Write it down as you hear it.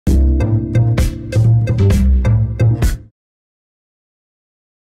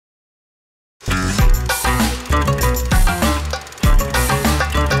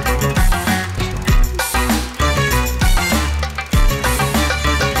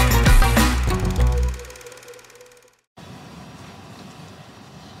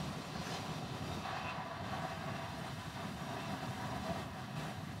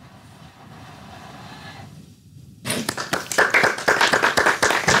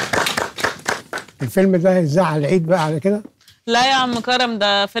الفيلم ده هيتذاع على العيد بقى على كده؟ لا يا عم كرم،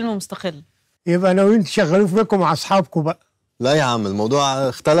 ده فيلم مستقل. يبقى ناويين تشغلوه فيكم مع اصحابكم بقى؟ لا يا عم، الموضوع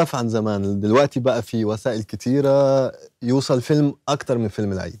اختلف عن زمان. دلوقتي بقى في وسائل كتيرة يوصل فيلم أكتر من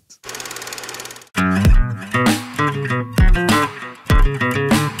فيلم العيد.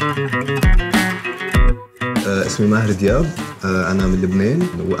 اسمي ماهر دياب، أنا من لبنان،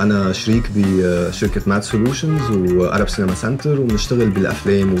 وأنا شريك بشركة ماد سولوشنز وعرب سينما سنتر، وبنشتغل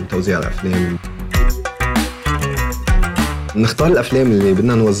بالأفلام وتوزيع الأفلام. نختار الأفلام اللي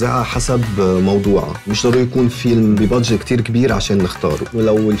بدنا نوزعها حسب موضوعها، مش ضروري يكون فيلم ببادجت كتير كبير عشان نختاره.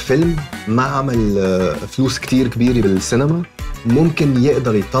 ولو الفيلم ما عمل فلوس كتير كبيرة بالسينما، ممكن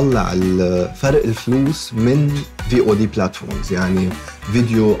يقدر يطلع فرق الفلوس من VOD بلاتفورمز، يعني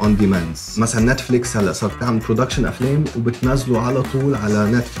فيديو اون ديماند. مثلا نتفليكس هلا صارت تعمل برودكشن افلام وبتنزله على طول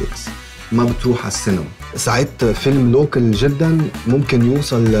على نتفليكس، ما بتروح على السينما. ساعات فيلم لوكل جدا ممكن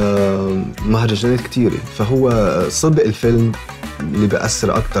يوصل مهرجانات كتيرة، فهو صدق الفيلم اللي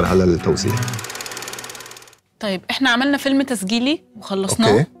بيأثر أكتر على التوزيع. طيب احنا عملنا فيلم تسجيلي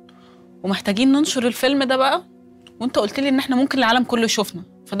وخلصناه. أوكي. ومحتاجين ننشر الفيلم ده بقى، وانت قلت لي ان احنا ممكن العالم كله يشوفنا،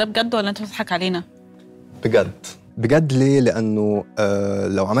 فده بجد ولا انت بتضحك علينا؟ بجد بجد. ليه؟ لأنه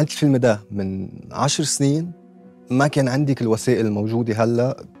لو عملت الفيلم ده من 10 سنين ما كان عندك الوسائل الموجودة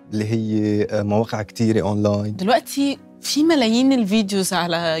هلأ، اللي هي مواقع كتيرة أونلاين. دلوقتي في ملايين الفيديوز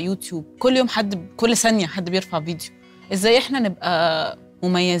على يوتيوب، كل يوم كل ثانية حد بيرفع فيديو. إزاي إحنا نبقى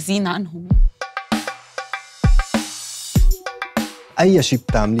مميزين عنهم؟ أي شيء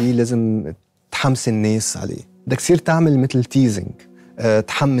بتعمليه لازم تحمس الناس عليه. بدك تصير تعمل مثل تيزنج،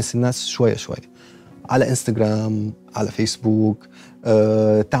 تحمس الناس شوي شوي على انستغرام، على فيسبوك،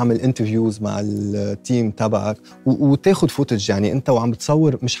 تعمل انترفيوز مع التيم تبعك وتاخد فوتج. يعني انت وعم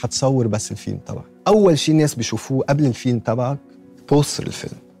بتصور مش حتصور بس الفيلم تبعك. اول شيء الناس بيشوفوه قبل الفيلم تبعك بوستر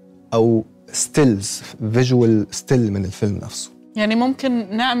الفيلم او ستيلز، فيجوال ستيل من الفيلم نفسه. يعني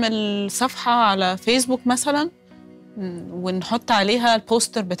ممكن نعمل صفحة على فيسبوك مثلا ونحط عليها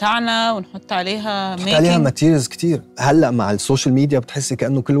البوستر بتاعنا، ونحط عليها ميكينج، عليها ماتيريالز كتير. هلا مع السوشيال ميديا بتحسي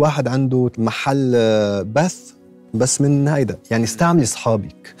كأنه كل واحد عنده محل بث بس من هيدا. يعني استعملي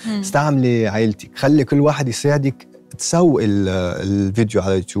اصحابك، استعملي عائلتك، خلي كل واحد يساعدك تسوق الفيديو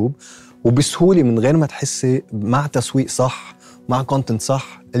على يوتيوب، وبسهوله من غير ما تحسي. مع تسويق صح، مع كونتنت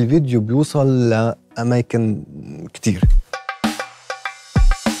صح، الفيديو بيوصل لأماكن كتير.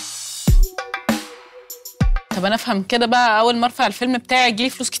 طب انا افهم كده بقى، اول ما ارفع الفيلم بتاعي يجيلي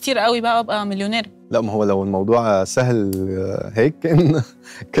فلوس كتير قوي بقى وابقى مليونير؟ لا، ما هو لو الموضوع سهل هيك إن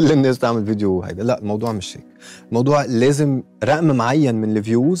كل الناس تعمل فيديو هيدا. لا، الموضوع مش هيك. الموضوع لازم رقم معين من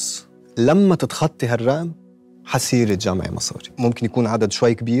الفيوز، لما تتخطي هالرقم حصير تجمعي مصاري. ممكن يكون عدد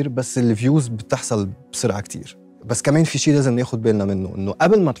شوي كبير بس الفيوز بتحصل بسرعة كتير. بس كمان في شيء لازم ناخد بالنا منه، إنه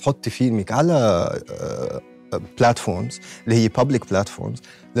قبل ما تحطي فيلمك على بلاتفورمز اللي هي بابليك بلاتفورمز،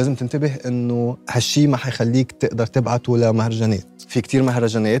 لازم تنتبه انه هالشي ما حيخليك تقدر تبعته لمهرجانات. في كتير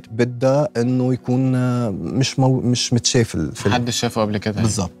مهرجانات بدها انه يكون مش متشاف الفيلم، حد شافه قبل كده.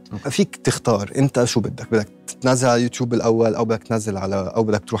 بالضبط. فيك تختار انت شو بدك تنزل على يوتيوب الاول، او بدك تنزل او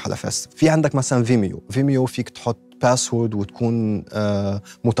بدك تروح على فيست. في عندك مثلا فيميو فيك تحط باسورد وتكون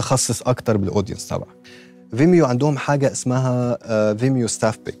متخصص اكتر بالاودينس تبعك. فيميو عندهم حاجه اسمها فيميو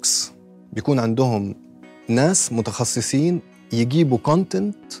ستاف بيكس، بيكون عندهم ناس متخصصين يجيبوا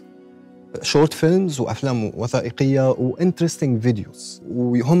كونتنت، شورت فيلمز وافلام وثائقيه وانترستينج فيديوز،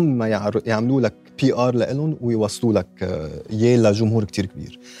 وهم يعملوا لك PR لهم ويوصلوا لك اياه لجمهور كتير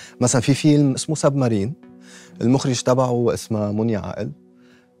كبير. مثلا في فيلم اسمه سبمارين، المخرج تبعه اسمه منيا عقل،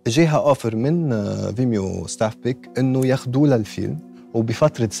 جاها اوفر من فيميو ستاف بيك انه ياخذوا له الفيلم،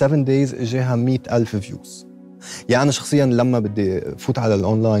 وبفتره 7 دايز اجاها 100,000 فيوز. يعني انا شخصيا لما بدي فوت على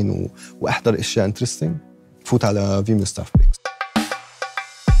الاونلاين واحضر اشياء انترستينج فوت على فيميو ستاف بيكس.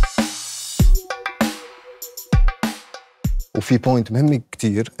 وفي بوينت مهم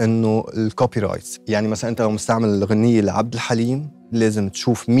كتير انه الكوبي رايتس. يعني مثلا انت لو مستعمل الغنية لعبد الحليم لازم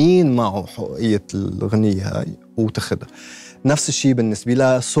تشوف مين معه حقوقية الغنية هاي وتاخدها. نفس الشيء بالنسبة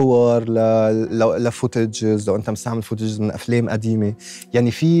لصور، لفوتجز، لو انت مستعمل فوتجز من افلام قديمة.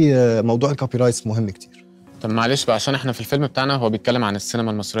 يعني في موضوع الكوبي رايتس مهم كتير. طب معلش بقى، عشان احنا في الفيلم بتاعنا هو بيتكلم عن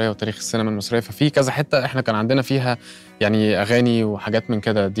السينما المصرية وتاريخ السينما المصرية، ففي كذا حتة احنا كان عندنا فيها يعني أغاني وحاجات من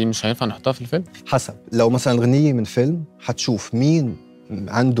كده، دي مش هينفع نحطها في الفيلم؟ حسب، لو مثلا الغنية من فيلم حتشوف مين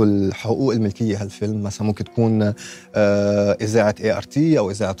عنده الحقوق الملكية هالفيلم. مثلا ممكن تكون إذاعة ART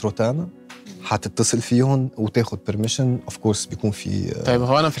أو إذاعة روتانا، حتتصل فيهم وتاخد بيرميشن. اوف كورس بيكون في طيب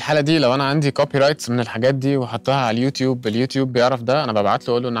هو انا في الحاله دي لو انا عندي كوبي رايتس من الحاجات دي وحطها على اليوتيوب بيعرف ده، انا ببعت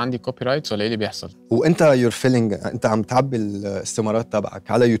له اقول له ان عندي كوبي رايتس ولا ايه اللي بيحصل؟ وانت يور فيلينج، انت عم تعبي الاستمارات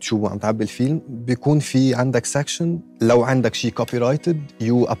تبعك على يوتيوب وعم تعبي الفيلم، بيكون في عندك سكشن لو عندك شيء كوبي رايتد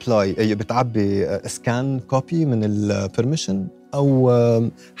يو ابلاي، بتعبي سكان كوبي من البيرميشن او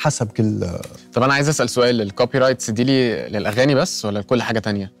حسب كل. طب انا عايز اسال سؤال، الكوبي رايتس دي لي للاغاني بس ولا لكل حاجه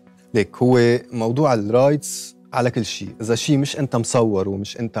تانية؟ ليك هو موضوع الرايتس على كل شيء، اذا شيء مش انت مصور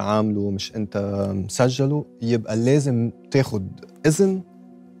ومش انت عامله ومش انت مسجله يبقى لازم تاخد اذن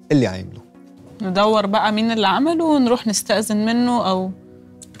اللي عامله. ندور بقى مين اللي عمله ونروح نستأذن منه او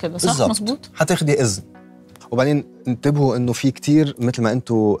كده، صح؟ بالزبط. مظبوط. حتاخدي اذن. وبعدين انتبهوا انه في كتير مثل ما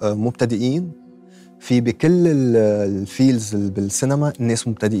انتم مبتدئين، في بكل الفيلز بالسينما الناس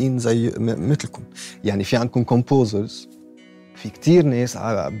مبتدئين زي مثلكم. يعني في عندكم كومبوزرز، في كتير ناس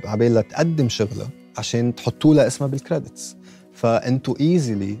عبالها تقدم شغلها عشان تحطوا لها اسمها بالكريدتس، فانتوا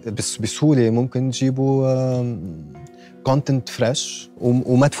ايزيلي بسهوله ممكن تجيبوا كونتنت فريش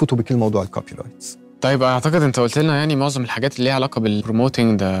وما تفوتوا بكل موضوع الكوبي رايتس. طيب اعتقد انت قلت لنا يعني معظم الحاجات اللي ليها علاقه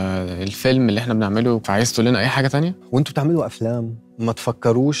بالبروموتنج ده الفيلم اللي احنا بنعمله، فعايز تقول لنا اي حاجه تانية؟ وانتوا بتعملوا افلام ما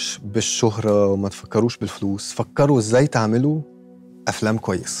تفكروش بالشهره وما تفكروش بالفلوس، فكروا ازاي تعملوا افلام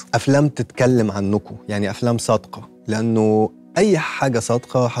كويس، افلام تتكلم عنكم، يعني افلام صادقه، لانه اي حاجه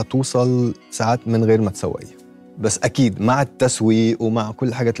صادقه حتوصل ساعات من غير ما تسويها. بس اكيد مع التسويق ومع كل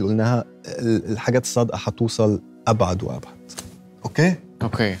الحاجات اللي قلناها الحاجات الصادقه حتوصل ابعد وابعد.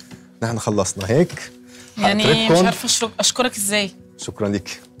 اوكي نحن خلصنا هيك. يعني مش عارفه اشكرك ازاي. شكرا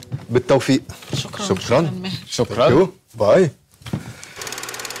لك، بالتوفيق. شكرا ماهر. شكرا. باي.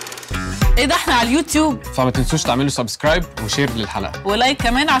 ايه ده، احنا على اليوتيوب، فما تنسوش تعملوا سبسكرايب وشير للحلقه ولايك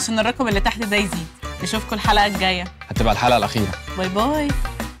كمان عشان الرقم اللي تحت ده يزيد. نشوفكم الحلقه الجايه، هتبقى الحلقه الاخيره. باي باي.